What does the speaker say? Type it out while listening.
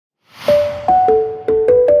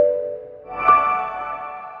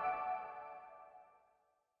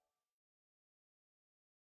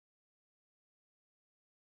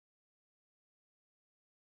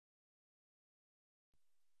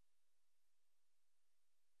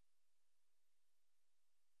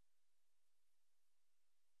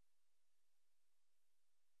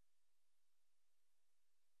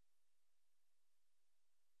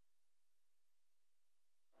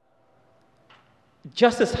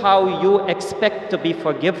Just as how you expect to be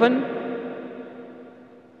forgiven,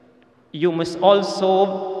 you must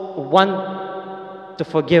also want to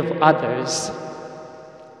forgive others.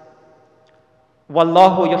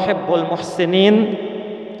 Wallahu yuhibbul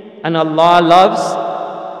muhsinin, and Allah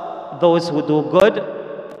loves those who do good.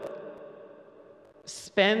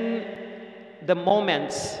 Spend the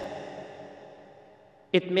moments.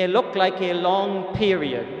 It may look like a long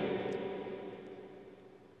period,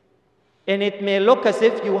 and it may look as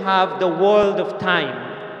if you have the world of time.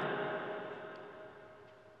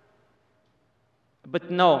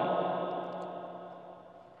 But no,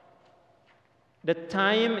 the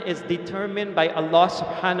time is determined by Allah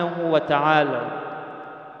subhanahu wa ta'ala,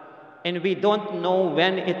 and we don't know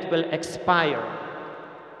when it will expire.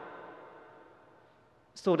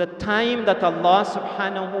 So the time that Allah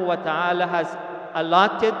subhanahu wa ta'ala has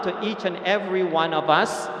allotted to each and every one of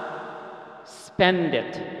us, spend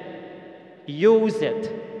it, use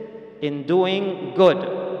it in doing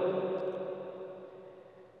good.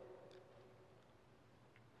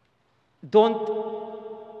 Don't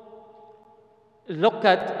look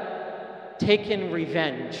at taking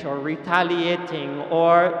revenge or retaliating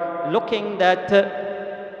or looking that,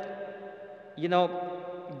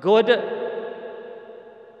 good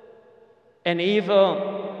and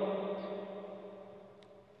evil,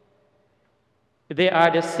 they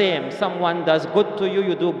are the same. Someone does good to you,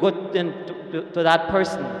 you do good to that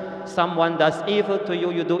person. Someone does evil to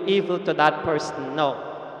you, you do evil to that person. No.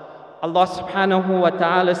 Allah subhanahu wa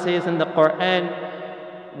ta'ala says in the Quran,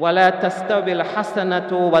 وَلَا تَسْتَوِي الْحَسَنَةُ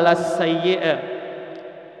وَلَا السَّيِّئَةُ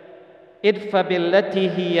إِدْفَ بِالَّتِي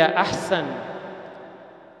هِيَ أَحْسَنُ.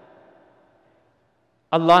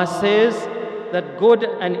 Allah says that good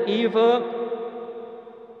and evil,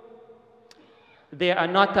 they are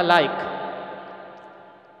not alike.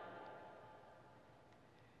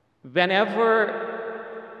 Whenever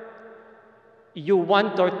you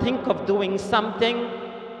want or think of doing something,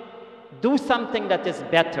 do something that is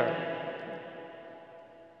better.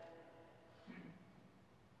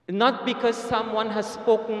 Not because someone has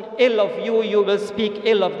spoken ill of you, you will speak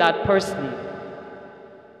ill of that person.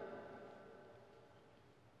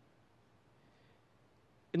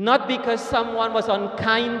 Not because someone was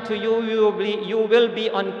unkind to you, you will be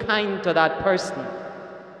unkind to that person.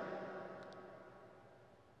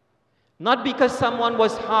 Not because someone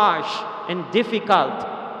was harsh and difficult,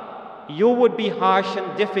 you would be harsh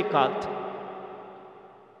and difficult.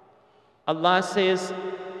 Allah says,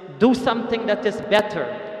 do something that is better.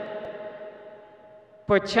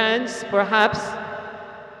 Perchance, perhaps,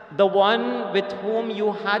 the one with whom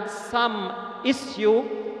you had some issue,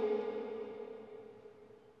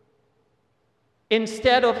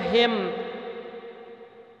 instead of him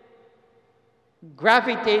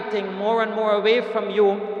gravitating more and more away from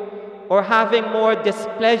you or having more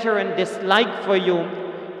displeasure and dislike for you,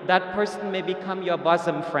 that person may become your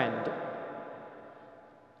bosom friend.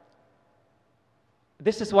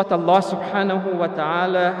 This is what Allah subhanahu wa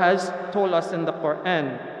ta'ala has told us in the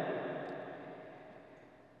Quran.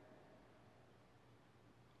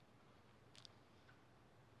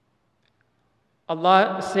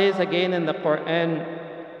 Allah says again in the Quran,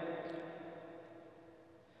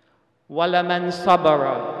 وَلَمَنْ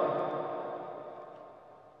صَبَرَ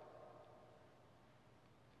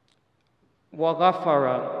وَغَفَرَ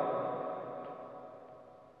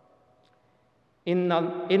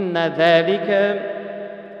إِنَّ ذَلِكَ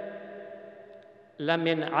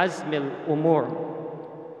لَمِنْ عَزْمِ الْأُمُورِ.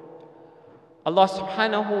 Allah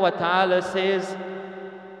subhanahu wa ta'ala says,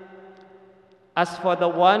 as for the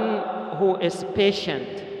one who is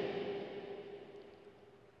patient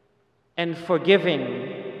and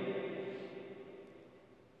forgiving,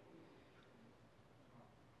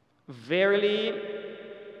 verily,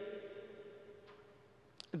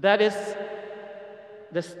 that is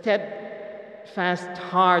the steadfast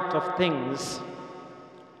heart of things.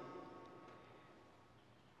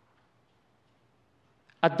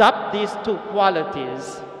 Adopt these two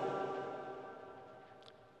qualities.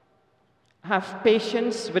 Have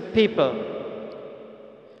patience with people.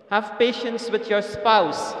 Have patience with your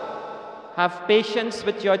spouse. Have patience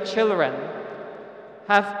with your children.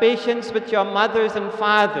 Have patience with your mothers and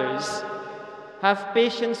fathers. Have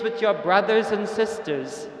patience with your brothers and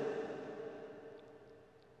sisters.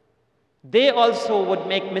 They also would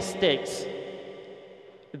make mistakes.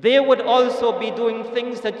 They would also be doing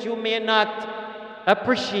things that you may not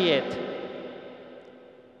appreciate.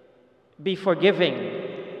 Be forgiving.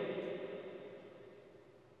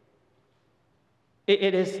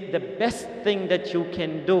 It is the best thing that you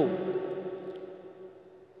can do.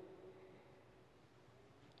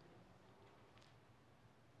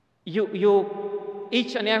 You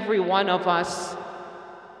each and every one of us,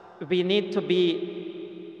 we need to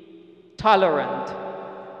be tolerant.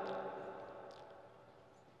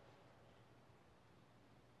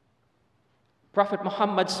 Prophet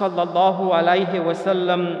Muhammad sallallahu alaihi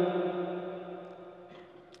wasallam,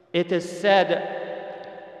 it is said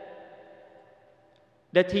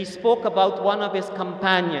that he spoke about one of his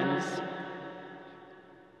companions,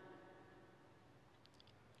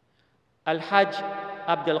 Al-Hajj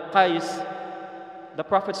Abdul Qais. The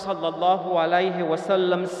Prophet sallallahu alaihi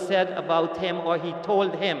wasallam said about him, or he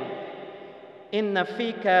told him, "Inna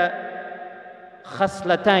fika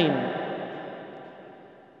khaslatayn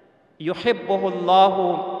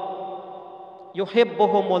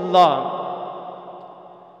yuhibbuhumullah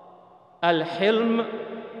al-hilm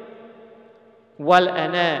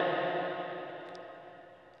wal-ana."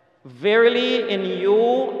 Verily in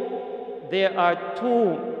you there are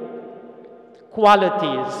two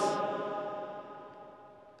qualities.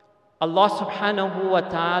 Allah subhanahu wa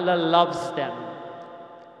ta'ala loves them.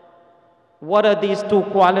 What are these two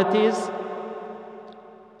qualities?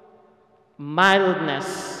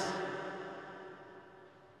 Mildness,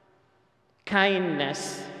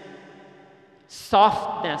 kindness,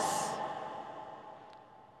 softness,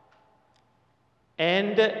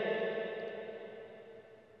 and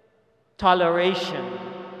toleration.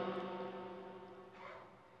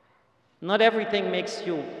 Not everything makes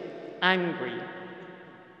you angry.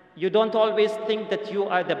 You don't always think that you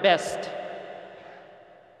are the best,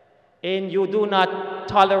 and you do not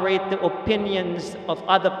tolerate the opinions of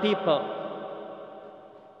other people.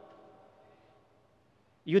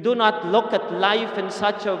 You do not look at life in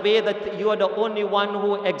such a way that you are the only one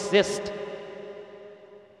who exists.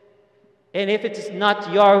 And if it is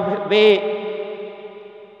not your way,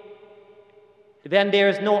 then there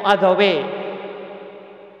is no other way.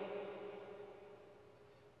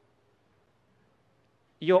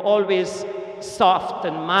 You're always soft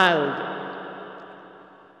and mild,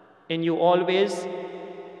 and you always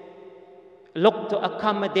look to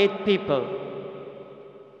accommodate people.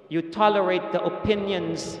 You tolerate the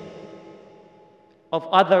opinions of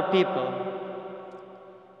other people.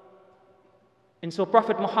 And so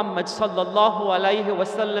Prophet Muhammad sallallahu alaihi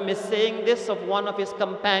wasallam is saying this of one of his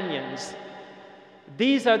companions.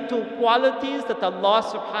 These are two qualities that Allah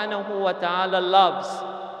subhanahu wa ta'ala loves.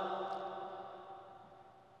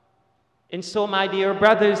 And so, my dear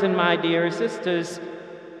brothers and my dear sisters,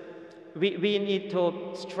 we need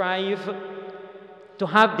to strive to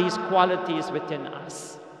have these qualities within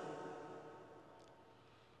us.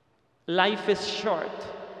 Life is short.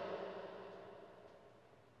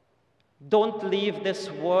 Don't leave this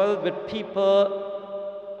world with people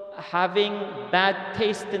having bad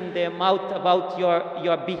taste in their mouth about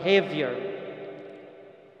your behavior,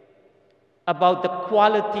 about the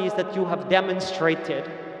qualities that you have demonstrated.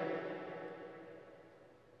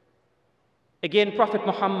 Again, Prophet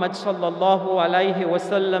Muhammad sallallahu alaihi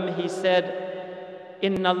wasallam, he said,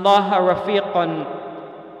 "Inna Allaha rafiqan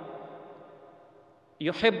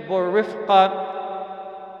yuhibbu rifqa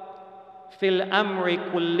fil amri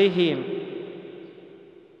kullihim."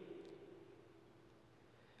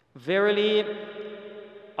 Verily,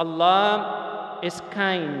 Allah is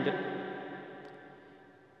kind,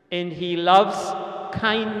 and He loves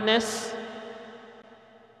kindness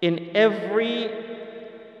in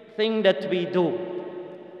everything that we do.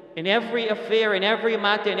 In every affair, in every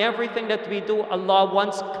matter, in everything that we do, Allah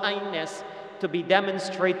wants kindness to be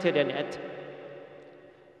demonstrated in it.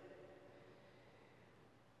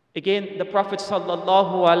 Again, the Prophet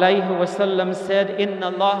sallallahu alaihi wasallam said,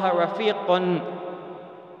 "Inna Allaha rafiqun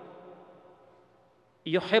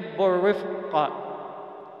yuhibbu rifqa."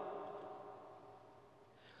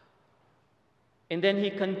 And then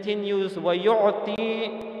he continues,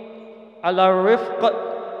 وَيُعْطِي عَلَى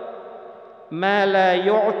الرِّفْقِ مَا لَا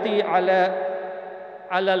يُعْطِي عَلَى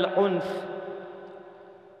الْعُنْفِ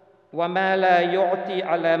وَمَا لَا يُعْطِي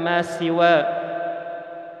عَلَى مَا سِوَى.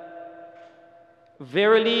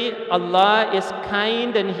 Verily, Allah is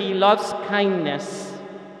kind and He loves kindness.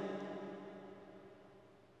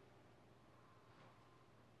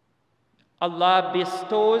 Allah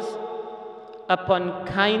bestows upon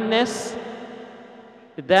kindness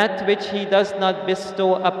that which He does not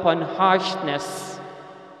bestow upon harshness.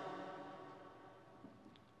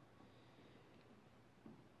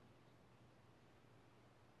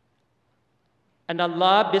 And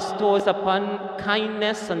Allah bestows upon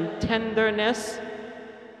kindness and tenderness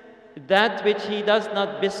that which He does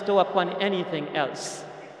not bestow upon anything else.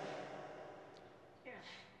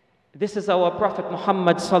 This is our Prophet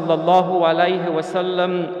Muhammad sallallahu alaihi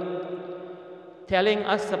wasallam telling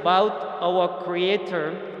us about our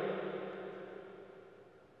Creator,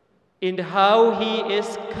 in how He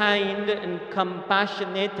is kind and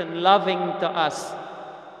compassionate and loving to us.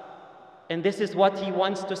 And this is what He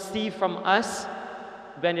wants to see from us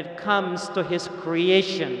when it comes to His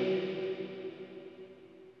creation.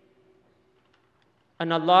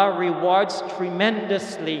 And Allah rewards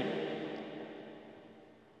tremendously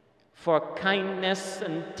for kindness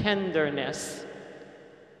and tenderness.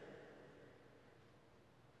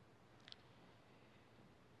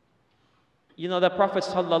 You know, the Prophet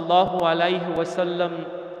ﷺ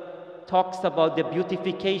talks about the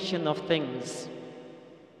beautification of things.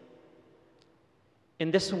 In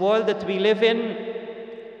this world that we live in,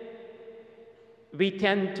 we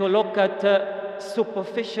tend to look at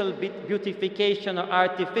superficial beautification or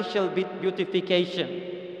artificial beautification.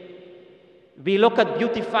 We look at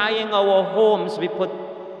beautifying our homes. We put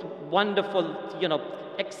wonderful,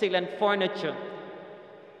 excellent furniture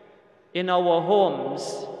in our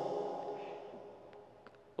homes.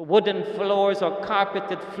 Wooden floors or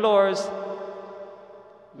carpeted floors.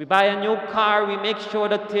 We buy a new car, we make sure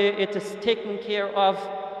that it is taken care of,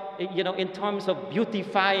 in terms of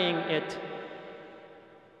beautifying it.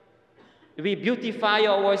 We beautify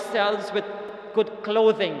ourselves with good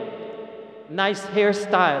clothing, nice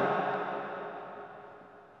hairstyle.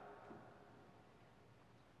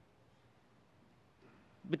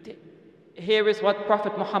 But here is what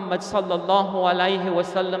Prophet Muhammad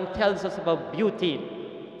ﷺ tells us about beauty.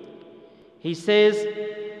 He says,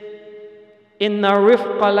 إِنَّ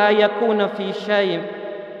الرِّفْقَ لَا يَكُونَ فِي شَيْءٍ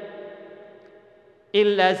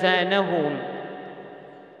إِلَّا زَانَهُ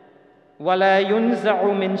وَلَا يُنْزَعُ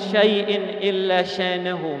مِنْ شَيْءٍ إِلَّا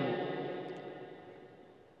شَانَهُ.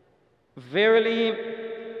 Verily,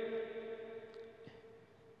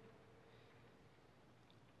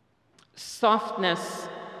 softness,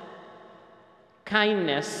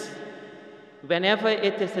 kindness, whenever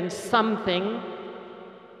it is in something,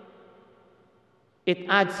 it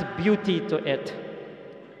adds beauty to it.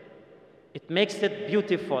 It makes it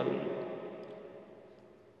beautiful.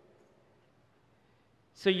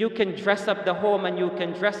 So you can dress up the home and you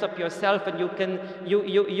can dress up yourself and you can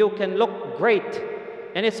look great.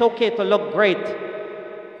 And it's okay to look great.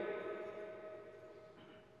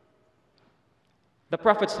 The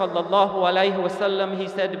Prophet ﷺ, he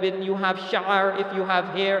said, when you have sha'r, if you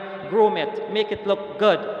have hair, groom it, make it look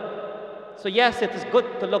good. So yes, it is good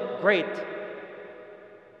to look great.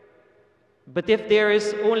 But if there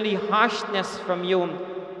is only harshness from you,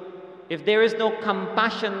 if there is no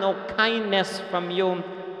compassion, no kindness from you,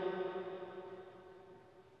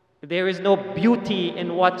 there is no beauty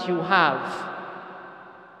in what you have.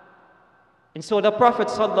 And so the Prophet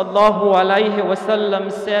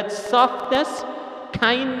ﷺ said, softness,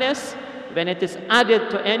 kindness, when it is added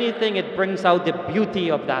to anything, it brings out the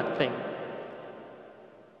beauty of that thing.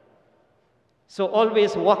 So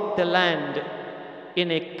always walk the land in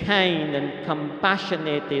a kind and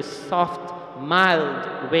compassionate, a soft,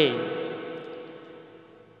 mild way.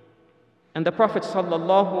 And the Prophet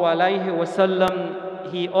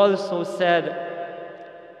ﷺ, he also said,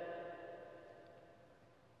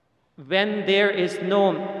 when there is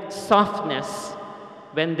no softness,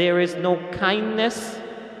 when there is no kindness,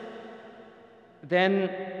 then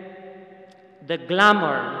the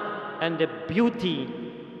glamour and the beauty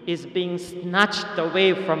is being snatched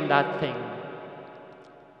away from that thing.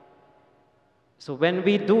 So when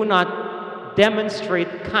we do not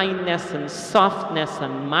demonstrate kindness and softness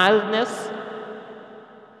and mildness,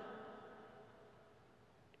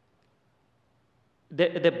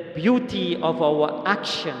 the beauty of our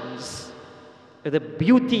actions, the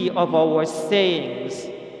beauty of our sayings,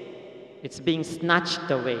 it's being snatched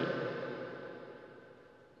away.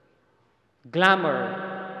 Glamour,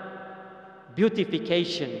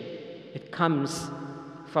 beautification, it comes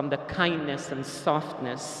from the kindness and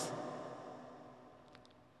softness.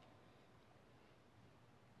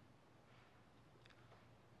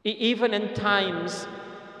 Even in times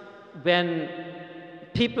when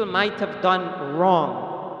people might have done wrong,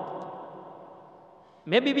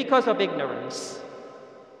 maybe because of ignorance,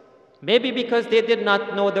 maybe because they did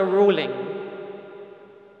not know the ruling.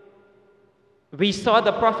 We saw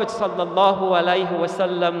the Prophet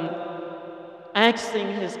ﷺ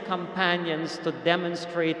asking his companions to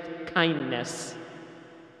demonstrate kindness.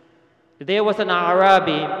 There was an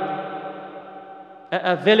Arabi,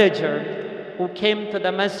 a villager, who came to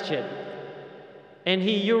the masjid, and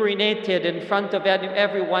he urinated in front of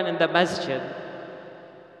everyone in the masjid.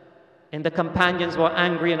 And the companions were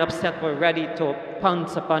angry and upset, were ready to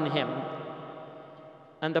pounce upon him.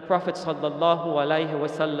 And the Prophet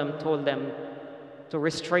ﷺ told them to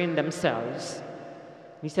restrain themselves.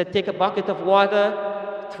 He said, take a bucket of water,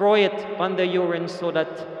 throw it on the urine so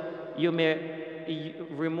that you may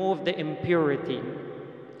remove the impurity.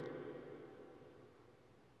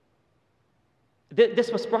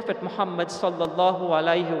 This was Prophet Muhammad sallallahu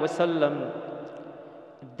alaihi wasallam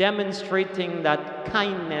demonstrating that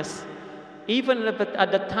kindness, even if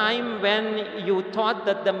at the time when you thought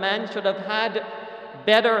that the man should have had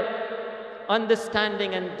better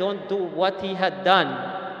understanding and don't do what he had done.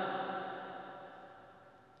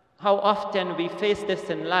 How often we face this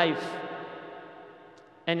in life,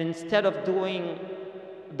 and instead of doing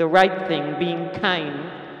the right thing, being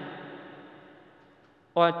kind,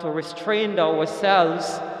 or to restrain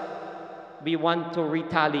ourselves, we want to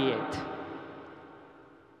retaliate.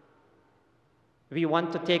 We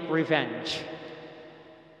want to take revenge.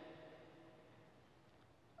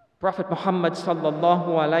 Prophet Muhammad sallallahu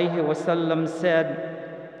alaihi wasallam said,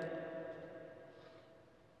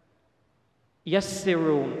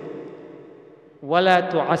 "Yassiru wa la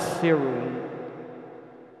tu'assiru,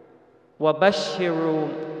 wa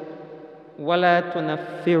bashiru wa la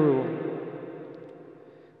tunaffiru."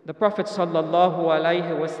 The Prophet sallallahu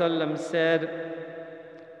alaihi wasallam said,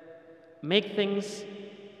 make things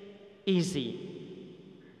easy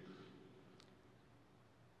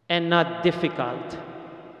and not difficult.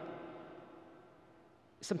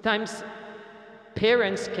 Sometimes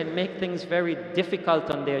parents can make things very difficult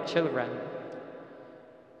on their children,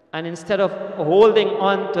 and instead of holding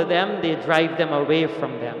on to them, they drive them away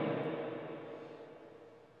from them.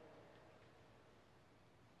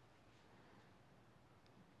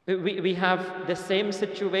 We have the same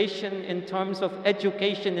situation in terms of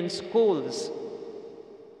education in schools.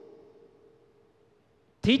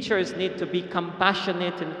 Teachers need to be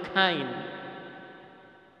compassionate and kind.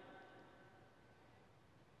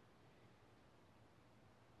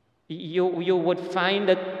 You would find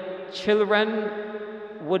that children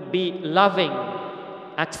would be loving,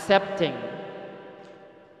 accepting.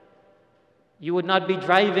 You would not be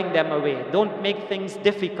driving them away. Don't make things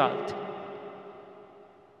difficult.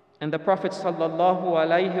 And the Prophet sallallahu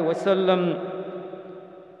alaihi wasallam,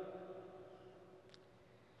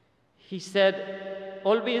 he said,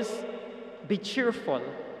 always be cheerful,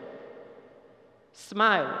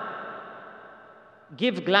 smile,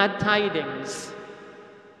 give glad tidings.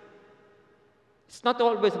 It's not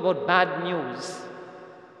always about bad news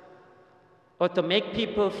or to make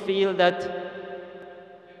people feel that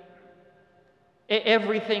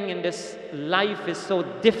everything in this life is so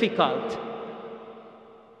difficult.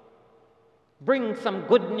 Bring some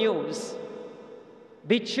good news.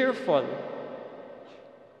 Be cheerful.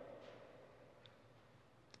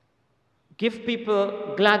 Give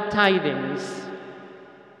people glad tidings.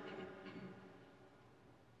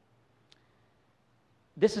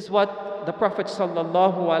 This is what the Prophet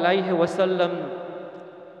sallallahu alaihi wasallam,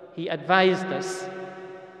 he advised us.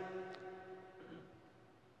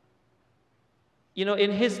 You know,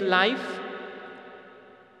 in his life,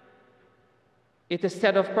 it is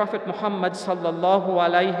said of Prophet Muhammad sallallahu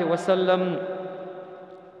alaihi wasallam,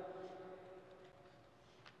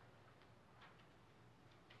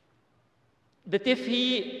 that if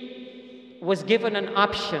he was given an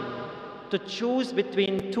option to choose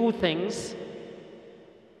between two things,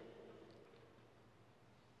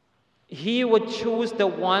 he would choose the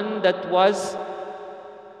one that was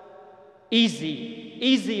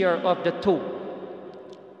easier of the two,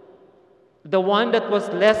 the one that was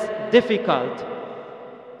less difficult,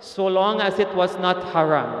 so long as it was not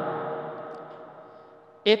haram.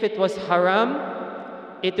 If it was haram,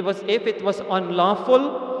 if it was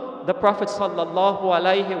unlawful, the Prophet sallallahu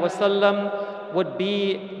alaihi wasallam would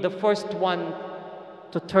be the first one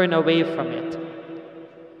to turn away from it.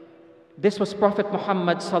 This was Prophet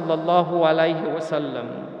Muhammad sallallahu alaihi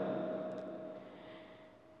wasallam.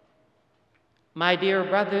 My dear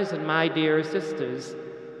brothers and my dear sisters,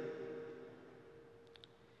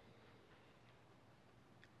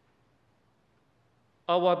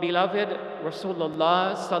 our beloved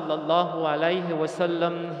Rasulullah sallallahu alaihi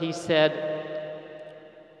wasallam, he said,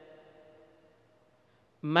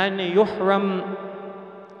 "Man yuhram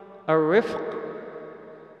ar-rifq,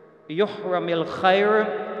 yuhram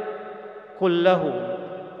al-khair kullahu."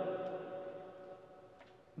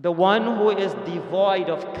 The one who is devoid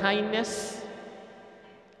of kindness,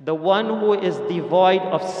 the one who is devoid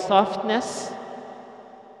of softness,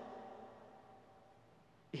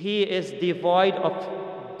 he is devoid of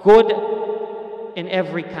good in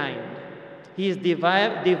every kind. He is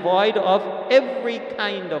devoid of every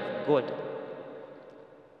kind of good.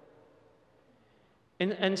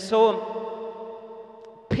 And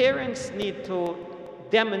so parents need to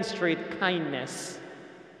demonstrate kindness.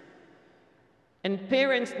 And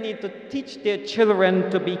parents need to teach their children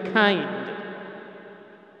to be kind.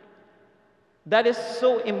 That is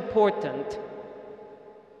so important.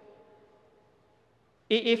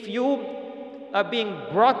 If you are being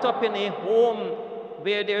brought up in a home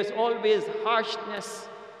where there's always harshness,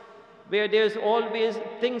 where there's always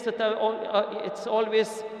things that are, it's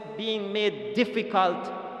always being made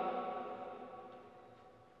difficult,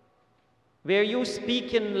 where you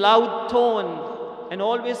speak in loud tone and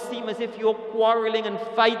always seem as if you're quarreling and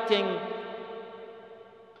fighting,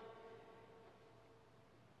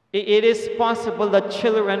 it is possible that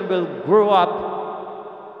children will grow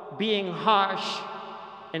up being harsh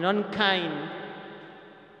and unkind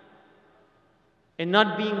and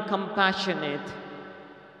not being compassionate.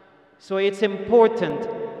 So it's important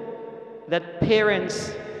that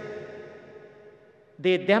parents,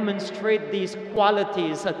 they demonstrate these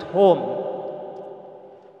qualities at home,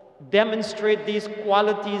 demonstrate these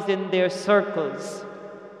qualities in their circles,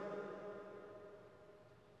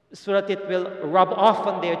 so that it will rub off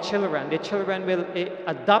on their children. The children will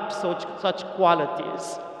adopt such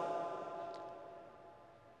qualities.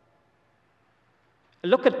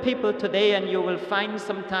 Look at people today and you will find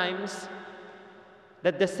sometimes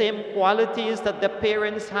that the same qualities that the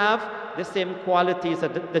parents have, the same qualities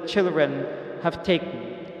that the children have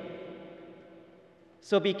taken.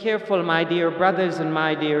 So be careful, my dear brothers and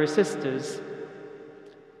my dear sisters,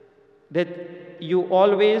 that you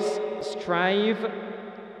always strive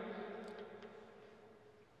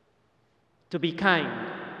to be kind,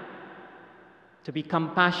 to be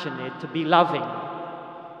compassionate, to be loving,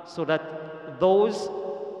 so that those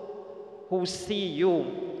who see you,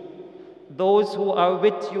 those who are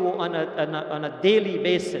with you on a daily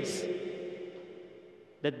basis,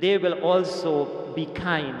 that they will also be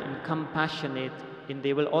kind and compassionate, and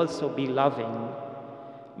they will also be loving.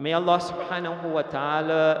 May Allah subhanahu wa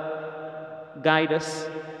ta'ala guide us,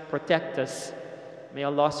 protect us. May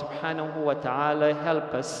Allah subhanahu wa ta'ala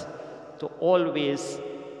help us to always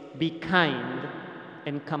be kind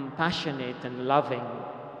and compassionate and loving.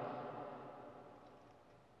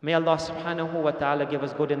 May Allah subhanahu wa ta'ala give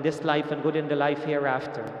us good in this life and good in the life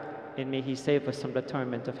hereafter. And may He save us from the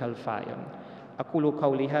torment of hellfire. أقول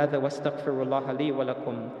قولي هذا واستغفر الله لي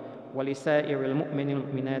ولكم ولسائر المؤمنين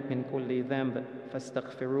والمؤمنات من كل ذنب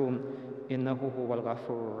فاستغفروه إنه هو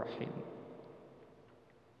الغفور الرحيم.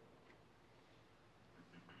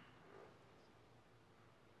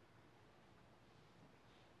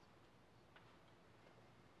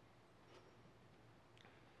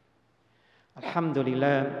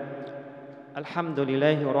 الحمد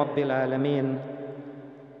لله رب العالمين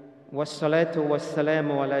والصلاة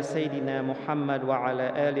والسلام على سيدنا محمد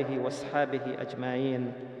وعلى آله وأصحابه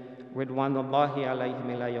أجمعين رضوان الله عليهم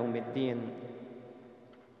إلى يوم الدين.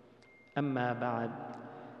 أما بعد.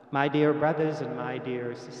 My dear brothers and my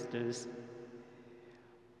dear sisters,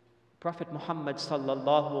 Prophet Muhammad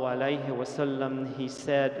sallallahu alayhi wasallam, he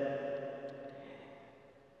said,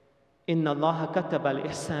 إن الله كتب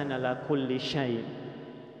الإحسان على كل شيء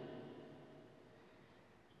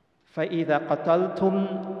فإذا قتلتم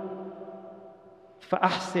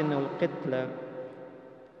فأحسنوا القتل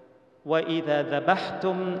وإذا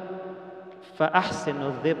ذبحتم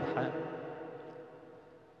فأحسنوا الذبح.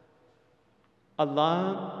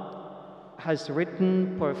 Allah has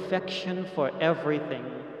written perfection for everything.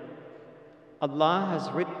 Allah has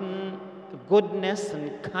written goodness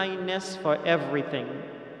and kindness for everything.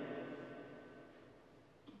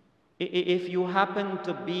 If you happen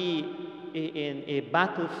to be in a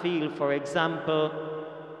battlefield, for example,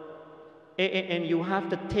 and you have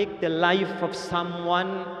to take the life of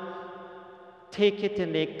someone, take it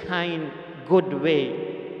in a kind, good way.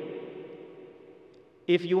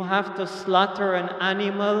 If you have to slaughter an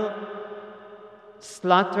animal,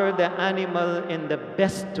 slaughter the animal in the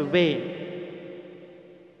best way.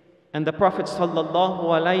 And the Prophet sallallahu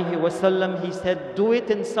alaihi wasallam, he said, do it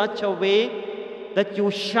in such a way that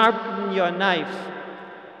you sharpen your knife.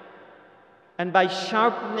 And by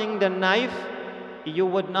sharpening the knife, you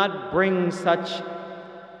would not bring such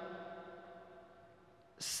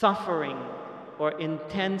suffering or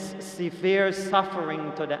intense, severe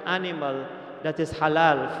suffering to the animal that is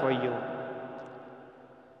halal for you.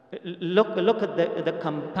 Look at the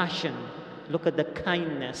compassion, look at the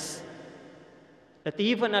kindness. That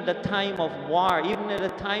even at the time of war, even at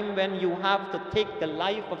the time when you have to take the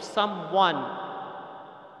life of someone,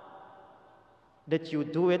 that you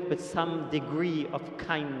do it with some degree of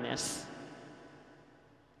kindness.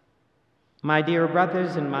 My dear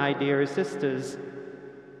brothers and my dear sisters,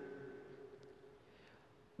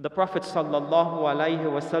 the Prophet sallallahu alaihi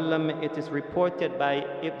wasallam, it is reported by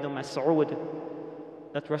Ibn Mas'ud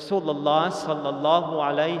that Rasulullah sallallahu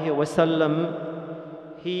alaihi wasallam,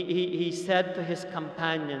 he said to his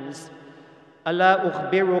companions, ألا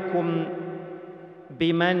أخبركم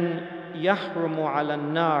بمن يحرم على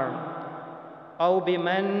النار أو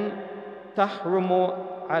بمن تحرم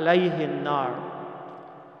عليه النار.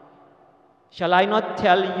 Shall I not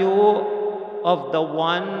tell you of the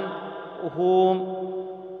one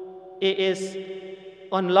whom it is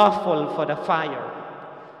unlawful for the fire,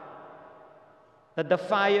 that the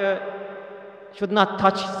fire should not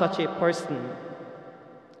touch such a person?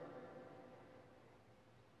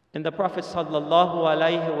 And the Prophet sallallahu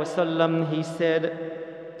alaihi wasallam, he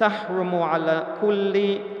said, تحرم على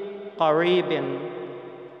كل قريب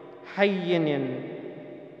حين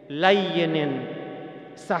لين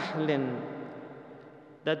سهل,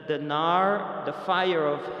 that the nar, the fire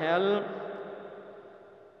of hell,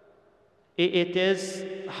 it is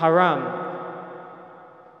haram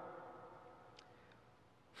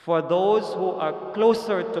for those who are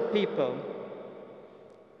closer to people,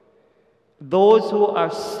 those who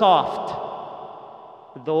are soft,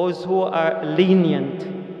 those who are lenient,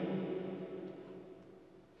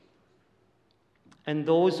 and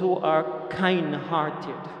those who are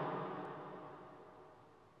kind-hearted.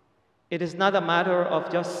 It is not a matter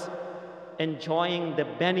of just enjoying the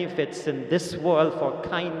benefits in this world for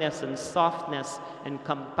kindness and softness and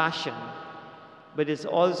compassion, but it's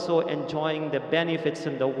also enjoying the benefits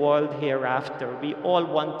in the world hereafter. We all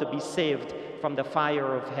want to be saved from the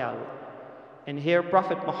fire of hell. And here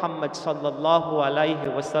Prophet Muhammad sallallahu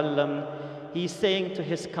alaihi wasallam, he's saying to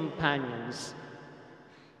his companions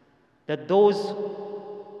that those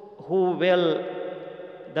who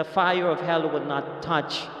the fire of hell will not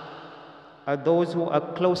touch are those who are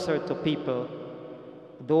closer to people,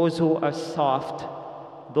 those who are soft,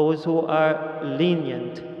 those who are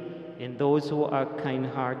lenient, and those who are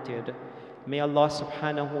kind-hearted. May Allah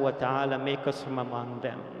subhanahu wa ta'ala make us from among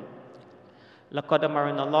them. لقد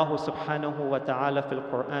أمرنا الله سبحانه وتعالى في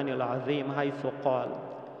القرآن العظيم حيث قال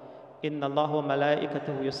إن الله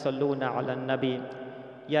وملائكته يصلون على النبي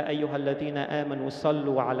يا أيها الذين آمنوا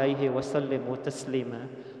صلوا عليه وسلموا تسليما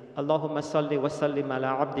اللهم صل وسلم على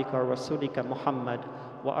عبدك ورسولك محمد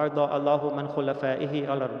وأرضى الله من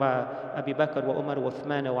خلفائه الأربعة أبي بكر وعمر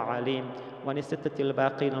وعثمان وعلي وعن الستة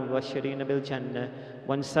الباقين المبشرين بالجنة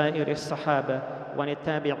وعن سائر الصحابة وعن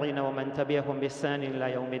التابعين ومن تبعهم بإحسان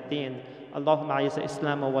إلى يوم الدين. اللهم أعز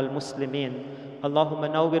الإسلام والمسلمين، اللهم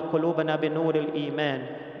نور قلوبنا بنور الإيمان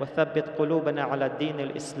وثبت قلوبنا على الدين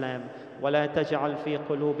الإسلام ولا تجعل في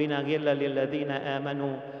قلوبنا غلا للذين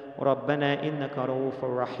آمنوا ربنا إنك رؤوف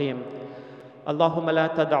رحيم. اللهم لا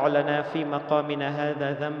تدع لنا في مقامنا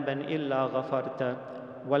هذا ذنبا إلا غفرته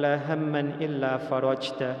ولا هما إلا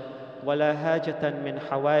فرجته ولا حاجة من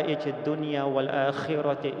حوائج الدنيا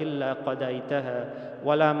والآخرة إلا قضيتها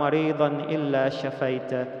ولا مريضا إلا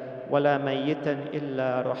شفيته ولا ميتا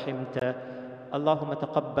إلا رحمته. اللهم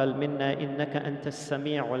تقبل منا إنك أنت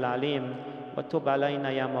السميع العليم وتب علينا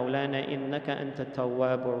يا مولانا إنك أنت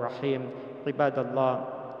التواب الرحيم. عباد الله،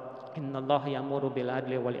 إن الله يأمر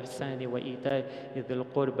بالعدل والإحسان وإيتاء ذي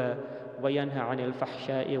القربى وينهى عن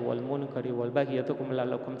الفحشاء والمنكر والبغي يعظكم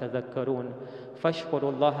لعلكم تذكرون.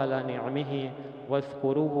 فاشكروا الله على نعمه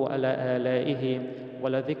واذكروه على آلائه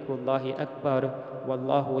ولذكر الله أكبر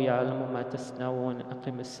والله يعلم ما تصنعون.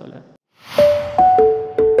 أقم الصلاة.